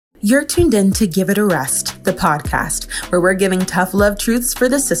You're tuned in to Give It a Rest, the podcast, where we're giving tough love truths for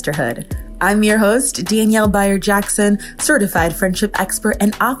the sisterhood. I'm your host, Danielle Byer-Jackson, certified friendship expert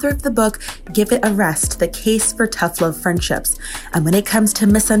and author of the book, Give It a Rest, The Case for Tough Love Friendships. And when it comes to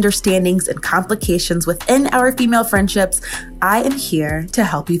misunderstandings and complications within our female friendships, I am here to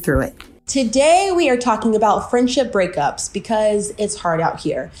help you through it. Today, we are talking about friendship breakups because it's hard out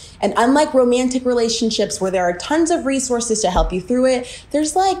here. And unlike romantic relationships where there are tons of resources to help you through it,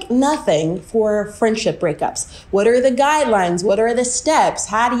 there's like nothing for friendship breakups. What are the guidelines? What are the steps?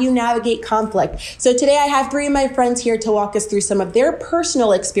 How do you navigate conflict? So today I have three of my friends here to walk us through some of their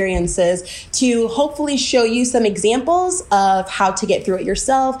personal experiences to hopefully show you some examples of how to get through it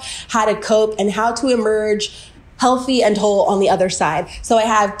yourself, how to cope, and how to emerge healthy and whole on the other side. So I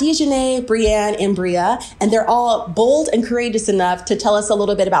have Dejanay, Brianne, and Bria, and they're all bold and courageous enough to tell us a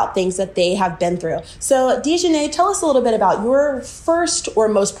little bit about things that they have been through. So Dejanay, tell us a little bit about your first or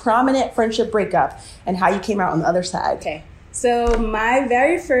most prominent friendship breakup and how you came out on the other side. Okay. So my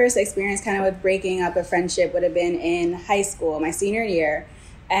very first experience kind of with breaking up a friendship would have been in high school, my senior year.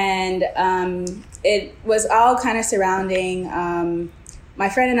 And it was all kind of surrounding my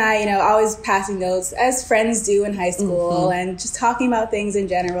friend and I, always passing notes as friends do in high school and just talking about things in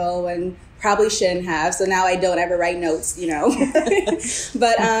general when probably shouldn't have. So now I don't ever write notes,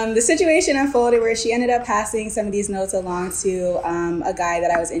 But the situation unfolded where she ended up passing some of these notes along to a guy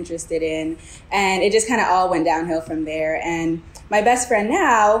that I was interested in. And it just kind of all went downhill from there. And my best friend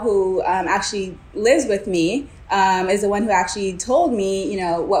now, who actually lives with me, is the one who actually told me,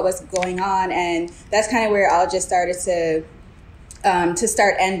 what was going on. And that's kind of where it all just started to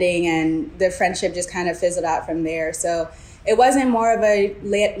start ending, and the friendship just kind of fizzled out from there. So it wasn't more of a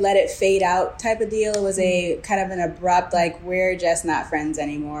let it fade out type of deal. It was a kind of an abrupt, like, we're just not friends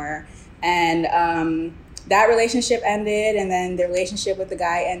anymore. And that relationship ended, and then the relationship with the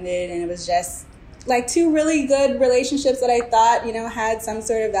guy ended, and it was just like two really good relationships that I thought, had some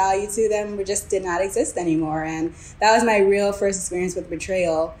sort of value to them, but just did not exist anymore. And that was my real first experience with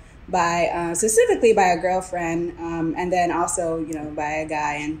betrayal. Specifically by a girlfriend, and then also, by a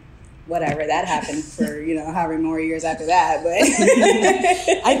guy, and whatever, that happened for, however more years after that. But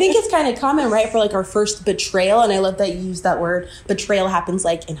I think it's kind of common, right, for like our first betrayal. And I love that you use that word. Betrayal happens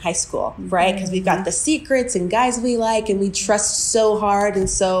like in high school, right? Because we've got the secrets and guys we like, and we trust so hard and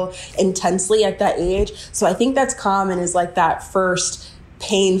so intensely at that age. So I think that's common, is like that first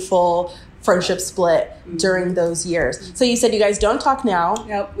painful friendship split during those years. So you said you guys don't talk now.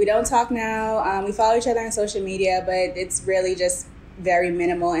 Nope, we don't talk now. We follow each other on social media, but it's really just very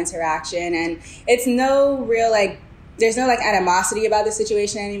minimal interaction. And it's no real, there's no animosity about the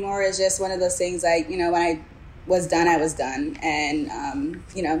situation anymore. It's just one of those things when I was done, I was done. And,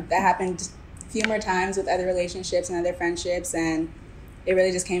 that happened a few more times with other relationships and other friendships. And it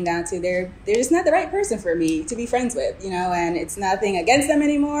really just came down to they're just not the right person for me to be friends with, and it's nothing against them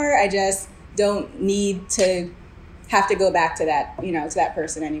anymore. I just don't need to have to go back to that, to that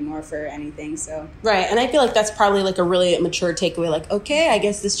person anymore for anything. So right. And I feel like that's probably like a really mature takeaway. Like, okay, I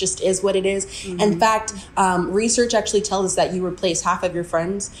guess this just is what it is. Mm-hmm. In fact, research actually tells us that you replace half of your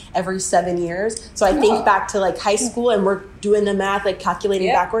friends every 7 years. So I think back to like high school, and we're doing the math, like calculating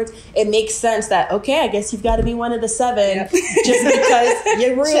backwards. It makes sense that, okay, I guess you've got to be one of the 7 just because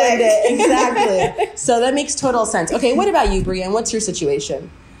you ruined it. Exactly. So that makes total sense. Okay. What about you, Brianne? What's your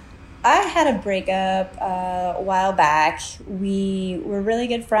situation? I had a breakup a while back. We were really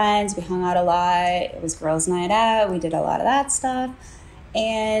good friends. We hung out a lot. It was girls' night out. We did a lot of that stuff.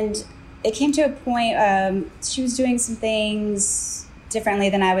 And it came to a point, she was doing some things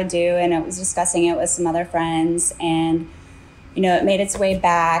differently than I would do, and I was discussing it with some other friends. And, it made its way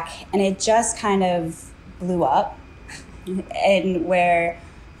back, and it just kind of blew up. And where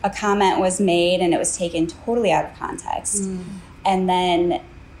a comment was made, and it was taken totally out of context. And then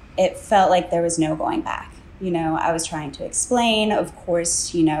it felt like there was no going back. I was trying to explain. Of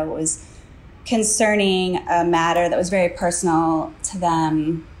course, it was concerning a matter that was very personal to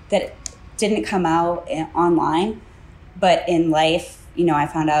them that didn't come out online. But in life, I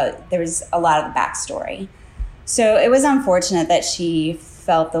found out there was a lot of the backstory. So it was unfortunate that she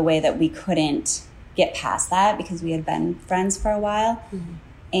felt the way that we couldn't get past that because we had been friends for a while. Mm-hmm.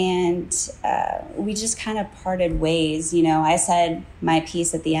 And we just kind of parted ways. I said my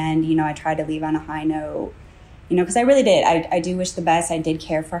piece at the end. I tried to leave on a high note, because I really did. I do wish the best. I did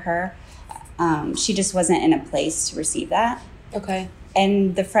care for her. She just wasn't in a place to receive that. Okay.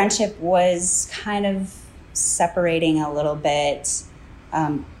 And the friendship was kind of separating a little bit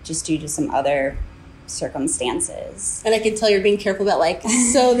just due to some other circumstances. And I can tell you're being careful about like,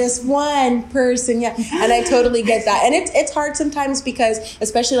 so this one person, yeah. And I totally get that. And it's hard sometimes because,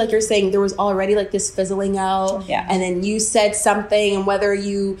 especially like you're saying, there was already like this fizzling out. Yeah. And then you said something, and whether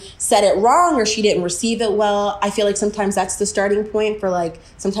you said it wrong or she didn't receive it well, I feel like sometimes that's the starting point for like,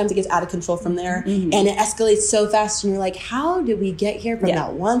 sometimes it gets out of control from there. Mm-hmm. And it escalates so fast. And you're like, how did we get here from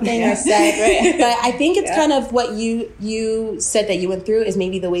that one thing I said? Right. But I think it's kind of what you said that you went through is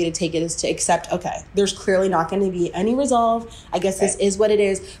maybe the way to take it is to accept, okay, there's clearly not going to be any resolve. I guess this is what it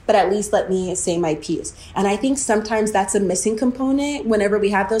is, but at least let me say my piece. And I think sometimes that's a missing component whenever we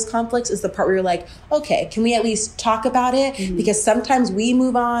have those conflicts is the part where you're like, okay, can we at least talk about it? Mm-hmm. Because sometimes we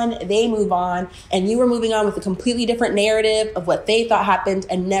move on, they move on, and you were moving on with a completely different narrative of what they thought happened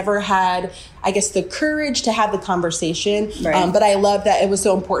and never had, I guess, the courage to have the conversation. Right. But I love that it was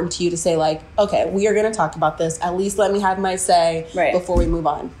so important to you to say like, okay, we are going to talk about this. At least let me have my say before we move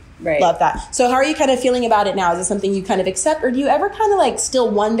on. Right. Love that. So how are you kind of feeling about it now? Is it something you kind of accept, or do you ever kind of like still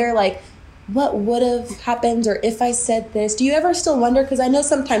wonder like what would have happened, or if I said this? Do you ever still wonder? Because I know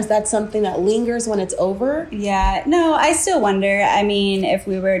sometimes that's something that lingers when it's over. Yeah. No, I still wonder. I mean, if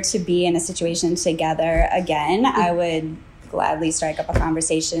we were to be in a situation together again, I would gladly strike up a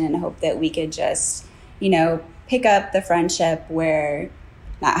conversation and hope that we could just, pick up the friendship where,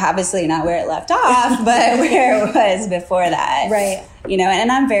 obviously not where it left off, but where it was before that. Right.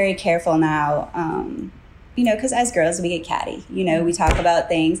 And I'm very careful now, because as girls, we get catty. We talk about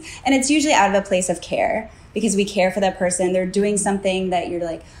things. And it's usually out of a place of care because we care for that person. They're doing something that you're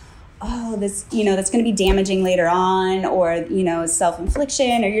like, oh, this, that's going to be damaging later on, or,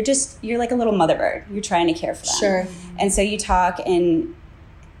 self-infliction, or you're like a little mother bird. You're trying to care for them. Sure. And so you talk and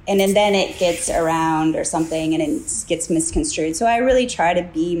then it gets around or something and it gets misconstrued. So I really try to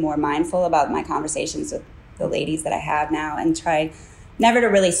be more mindful about my conversations with the ladies that I have now and try never to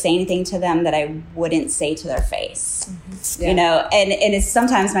really say anything to them that I wouldn't say to their face. Mm-hmm. Yeah. And it's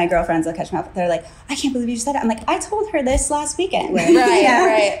sometimes my girlfriends will catch me up. They're like, I can't believe you said it. I'm like, I told her this last weekend. Right.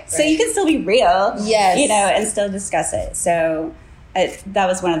 Right. So you can still be real. Yes. And still discuss it. So that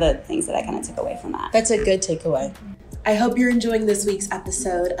was one of the things that I kind of took away from that. That's a good takeaway. I hope you're enjoying this week's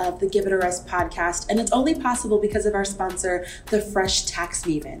episode of the Give It a Rest podcast, and it's only possible because of our sponsor, the Fresh Tax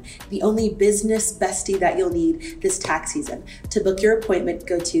Maven, the only business bestie that you'll need this tax season. To book your appointment,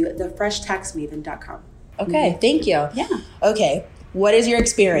 go to thefreshtaxmaven.com. Okay, thank you. Yeah. Okay, what is your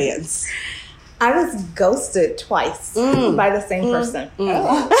experience? I was ghosted twice by the same person.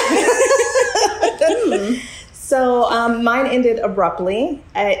 So mine ended abruptly.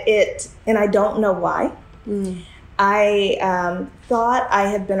 And I don't know why. I thought I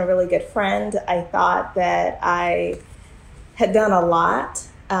had been a really good friend. I thought that I had done a lot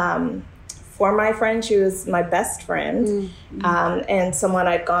for my friend. She was my best friend and someone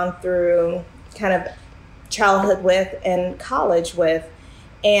I'd gone through kind of childhood with and college with.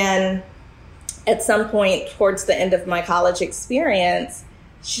 And at some point towards the end of my college experience,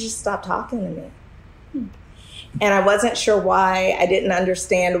 she just stopped talking to me. And I wasn't sure why. I didn't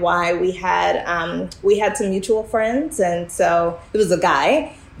understand why. We had some mutual friends. And so it was a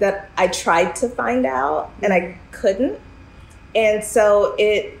guy that I tried to find out and I couldn't. And so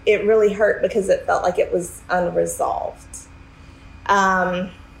it really hurt because it felt like it was unresolved.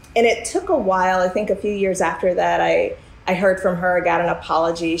 And it took a while. I think a few years after that, I heard from her, I got an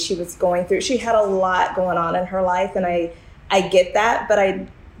apology. She had a lot going on in her life. And I get that, but I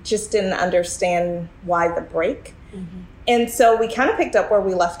just didn't understand why the break. Mm-hmm. And so we kind of picked up where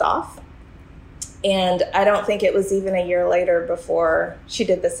we left off. And I don't think it was even a year later before she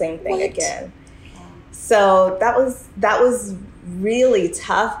did the same thing again. So that was really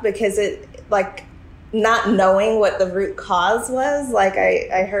tough because it, like, not knowing what the root cause was, like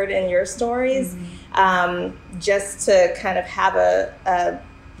I heard in your stories, just to kind of have a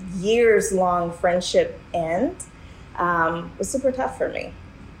years-long friendship end was super tough for me.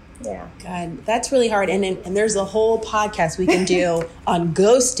 Yeah. God, that's really hard. And there's a whole podcast we can do on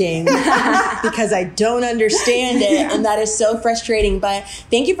ghosting because I don't understand it. And that is so frustrating. But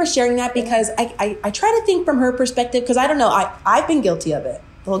thank you for sharing that because I try to think from her perspective because I don't know. I've been guilty of it.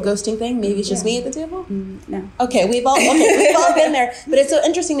 The whole ghosting thing. Maybe it's just me at the table. No. Okay, we've all been there. But it's so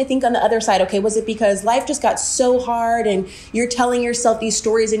interesting to think on the other side. Okay, was it because life just got so hard and you're telling yourself these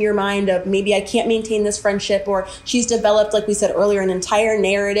stories in your mind of maybe I can't maintain this friendship, or she's developed, like we said earlier, an entire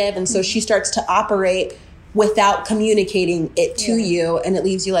narrative, and so she starts to operate without communicating it to you, and it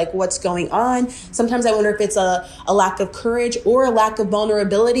leaves you like, what's going on? Sometimes I wonder if it's a lack of courage or a lack of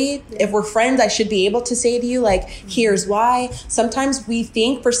vulnerability. If we're friends, I should be able to say to you, like, here's why. Sometimes we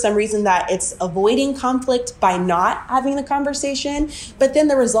think for some reason that it's avoiding conflict by not having the conversation, but then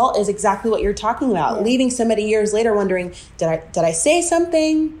the result is exactly what you're talking about, leaving somebody years later wondering, did I say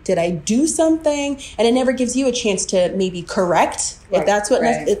something? Did I do something? And it never gives you a chance to maybe correct if that's what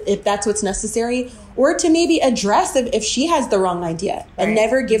if that's what's necessary, or to maybe address if she has the wrong idea. It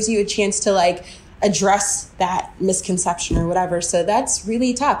never gives you a chance to like address that misconception or whatever. So that's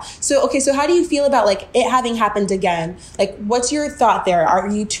really tough. So, okay, so how do you feel about like it having happened again? Like, what's your thought there? Are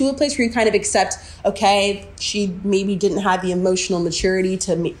you to a place where you kind of accept, okay, she maybe didn't have the emotional maturity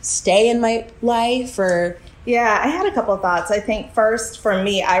to stay in my life? Or Yeah, I had a couple of thoughts. I think first, for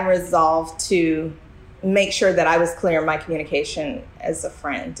me, I resolved to make sure that I was clear in my communication as a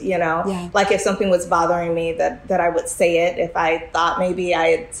friend, you know? Like if something was bothering me, that I would say it. If I thought maybe I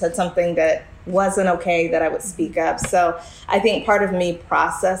had said something that wasn't okay, that I would speak up. So I think part of me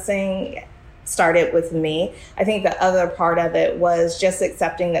processing started with me. I think the other part of it was just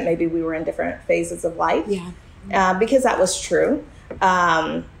accepting that maybe we were in different phases of life. Because that was true.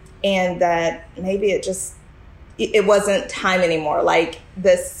 And that maybe it wasn't time anymore. Like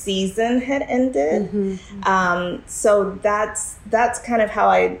the season had ended. So that's kind of how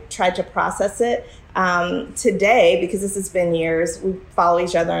I tried to process it. Today, because this has been years, we follow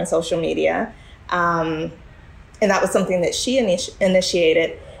each other on social media. And that was something that she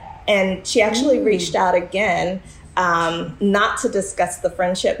initiated. And she actually reached out again, not to discuss the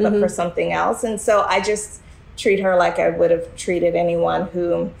friendship, but for something else. And so I just treat her like I would have treated anyone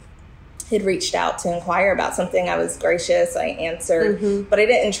who had reached out to inquire about something. I was gracious, I answered, but I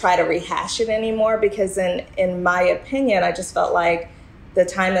didn't try to rehash it anymore, because in my opinion, I just felt like the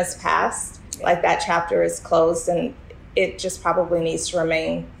time has passed, like that chapter is closed, and it just probably needs to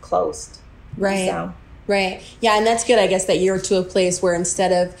remain closed. Right. Yeah. And that's good, I guess, that you're to a place where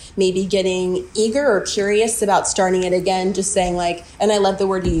instead of maybe getting eager or curious about starting it again, just saying like, and I love the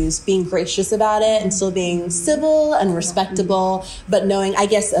word you use, being gracious about it and still being civil and respectable, but knowing, I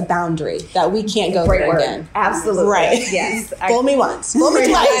guess, a boundary that we can't go there again. Absolutely. Right. Yes. Fool me once, fool me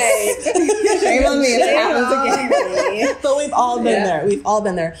twice. Shame on me if it happens again. But we've all been there. We've all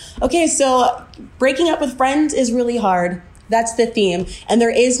been there. Okay. So breaking up with friends is really hard. That's the theme. And there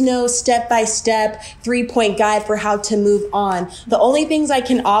is no step-by-step 3-point guide for how to move on. The only things I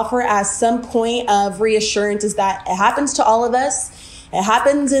can offer as some point of reassurance is that it happens to all of us. It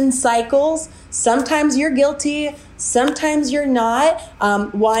happens in cycles. Sometimes you're guilty. Sometimes you're not.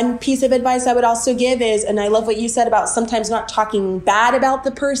 One piece of advice I would also give is, and I love what you said about sometimes not talking bad about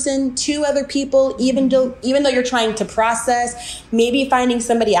the person to other people, even though you're trying to process, maybe finding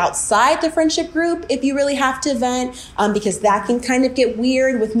somebody outside the friendship group if you really have to vent, because that can kind of get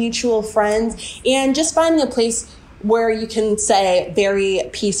weird with mutual friends, and just finding a place where you can say very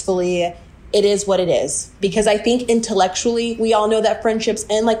peacefully, it is what it is. Because I think intellectually, we all know that friendships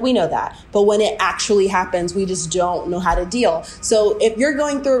end, like we know that. But when it actually happens, we just don't know how to deal. So if you're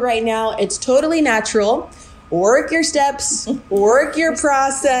going through it right now, it's totally natural. Work your steps, work your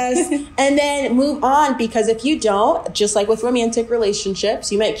process, and then move on. Because if you don't, just like with romantic relationships,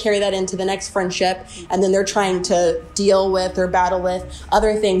 you might carry that into the next friendship, and then they're trying to deal with or battle with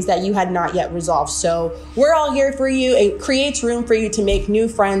other things that you had not yet resolved. So we're all here for you. It creates room for you to make new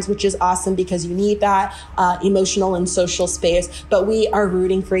friends, which is awesome because you need that emotional and social space. But we are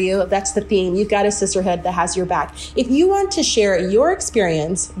rooting for you. That's the theme. You've got a sisterhood that has your back. If you want to share your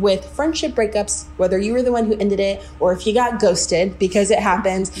experience with friendship breakups, whether you were the one who ended it or if you got ghosted, because it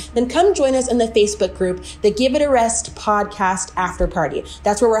happens, then come join us in the Facebook group, the Give It a Rest podcast after party.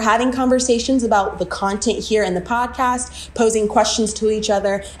 That's where we're having conversations about the content here in the podcast, posing questions to each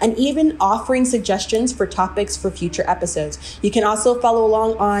other, and even offering suggestions for topics for future episodes. You can also follow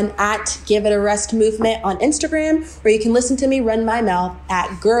along on at Give It a Rest Movement on Instagram, or you can listen to me run my mouth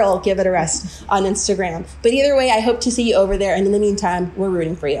at Girl Give It a Rest on Instagram. But either way, I hope to see you over there. And in the meantime, we're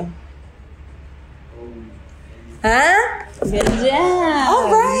rooting for you. Huh? Good job.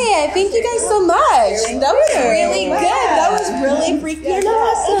 All right. Thank you guys so much. That was really good. That was really freaking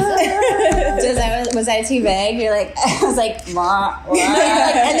awesome. Was I too vague? You're like, I was like, wah, wah.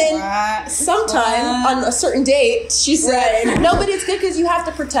 And then sometime on a certain date, she said, no, but it's good because you have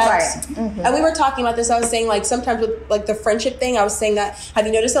to protect. Right. Mm-hmm. And we were talking about this. I was saying, like, sometimes with like the friendship thing, I was saying that, have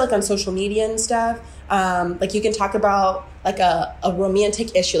you noticed that like on social media and stuff? Like you can talk about like a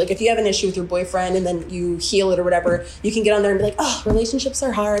romantic issue. Like if you have an issue with your boyfriend and then you heal it or whatever, you can get on there and be like, oh, relationships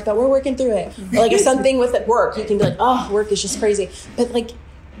are hard, but we're working through it. Or like if something with at work, you can be like, oh, work is just crazy. But like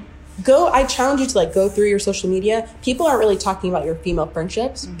I challenge you to like go through your social media. People aren't really talking about your female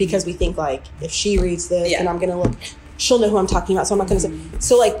friendships because we think like if she reads this and I'm gonna look, she'll know who I'm talking about, so I'm not gonna say.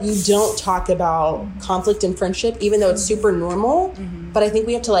 So like you don't talk about conflict in friendship, even though it's super normal. But I think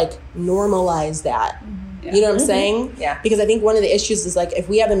we have to like normalize that. You know what I'm saying? Yeah. Because I think one of the issues is like if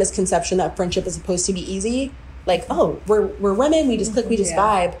we have a misconception that friendship is supposed to be easy, like, oh, we're women, we just click, we just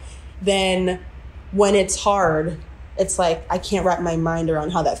vibe, then when it's hard, it's like I can't wrap my mind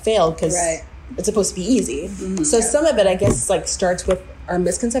around how that failed because it's supposed to be easy. So some of it, I guess, like starts with our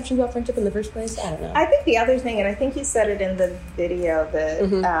misconceptions about friendship in the first place. I don't know. I think the other thing, and I think you said it in the video that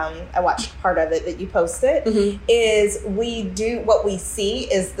I watched part of it that you posted, is we do what we see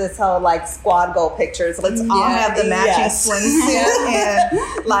is this whole like squad goal pictures. Let's all have the matching swimsuit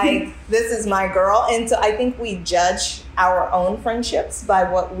and like this is my girl. And so I think we judge our own friendships by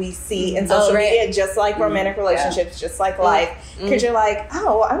what we see in social media, just like romantic relationships, just like life. Because you're like,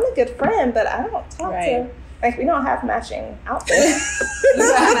 oh, I'm a good friend, but I don't talk to. Like, we don't have matching outfits. We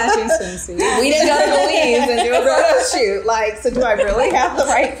don't have matching swimsuits. We didn't go to Louise and do a photo shoot. Like, so do I really have the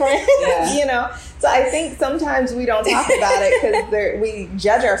right friend? You know? So I think sometimes we don't talk about it because we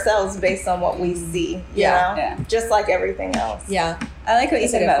judge ourselves based on what we see, you know? Just like everything else. I like what you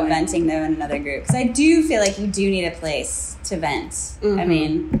said about venting, though, in another group. Because I do feel like you do need a place to vent. I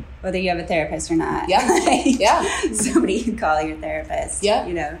mean, whether you have a therapist or not. Somebody can call your therapist,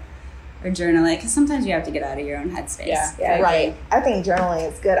 you know? Or journal it, because sometimes you have to get out of your own headspace. I think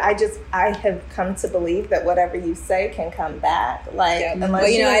journaling is good. I have come to believe that whatever you say can come back. Like, unless well,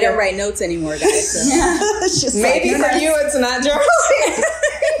 you know, I don't write notes anymore, guys. So. It's just maybe for you, it's not journaling.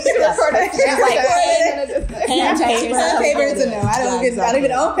 Pen and paper is a no. I don't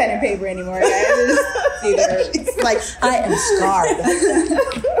even own pen and paper anymore, guys. It's like I am scarred.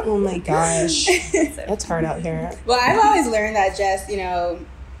 Oh my gosh, that's hard out here. Well, I've always learned that just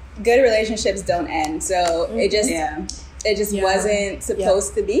good relationships don't end. So it just wasn't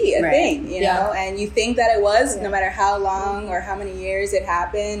supposed to be a thing, you know? And you think that it was, no matter how long or how many years it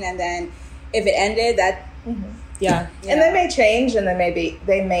happened. And then if it ended, that... And they may change and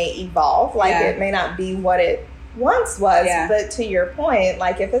they may evolve. Like it may not be what it once was, but to your point,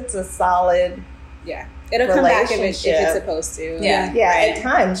 like if it's a solid it'll come back if it's supposed to. At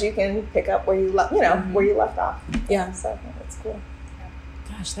times you can pick up where you where you left off. So that's cool.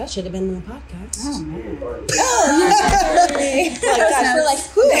 Gosh, that should have been in the podcast. Oh, man. Gosh, we're like,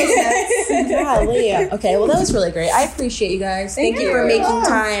 who is that? Golly. Okay, well, that was really great. I appreciate you guys. Thank you for making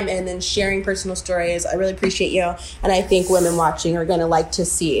time and then sharing personal stories. I really appreciate you. And I think women watching are going to like to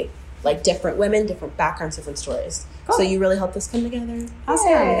see like different women, different backgrounds, different stories. Cool. So you really helped us come together. Awesome.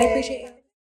 I appreciate you.